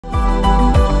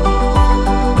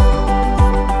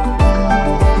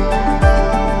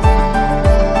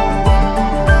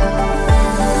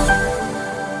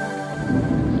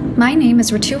My name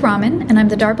is Ritu Raman, and I'm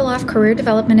the Darbeloff Career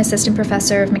Development Assistant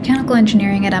Professor of Mechanical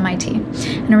Engineering at MIT,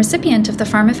 and a recipient of the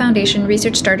PhRMA Foundation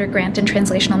Research Starter Grant in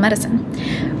Translational Medicine.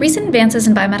 Recent advances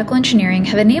in biomedical engineering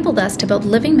have enabled us to build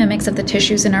living mimics of the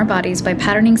tissues in our bodies by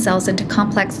patterning cells into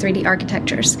complex 3D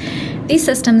architectures. These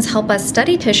systems help us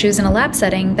study tissues in a lab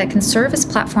setting that can serve as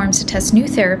platforms to test new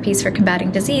therapies for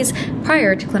combating disease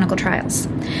prior to clinical trials.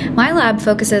 My lab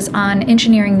focuses on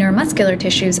engineering neuromuscular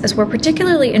tissues, as we're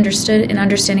particularly interested in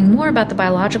understanding more about the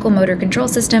biological motor control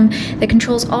system that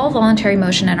controls all voluntary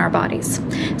motion in our bodies.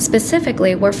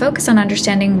 Specifically, we're focused on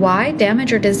understanding why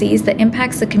damage or disease that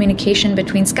impacts the communication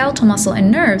between skeletal muscle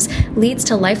and nerves leads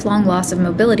to lifelong loss of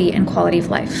mobility and quality of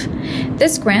life.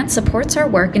 This grant supports our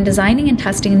work in designing and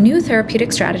testing new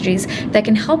therapeutic strategies that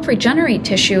can help regenerate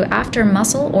tissue after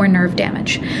muscle or nerve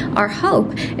damage. Our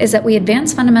hope is that we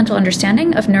advance fundamental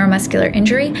understanding of neuromuscular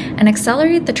injury and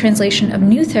accelerate the translation of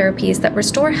new therapies that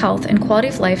restore health and quality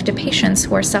of life to patients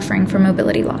who are suffering from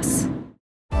mobility loss.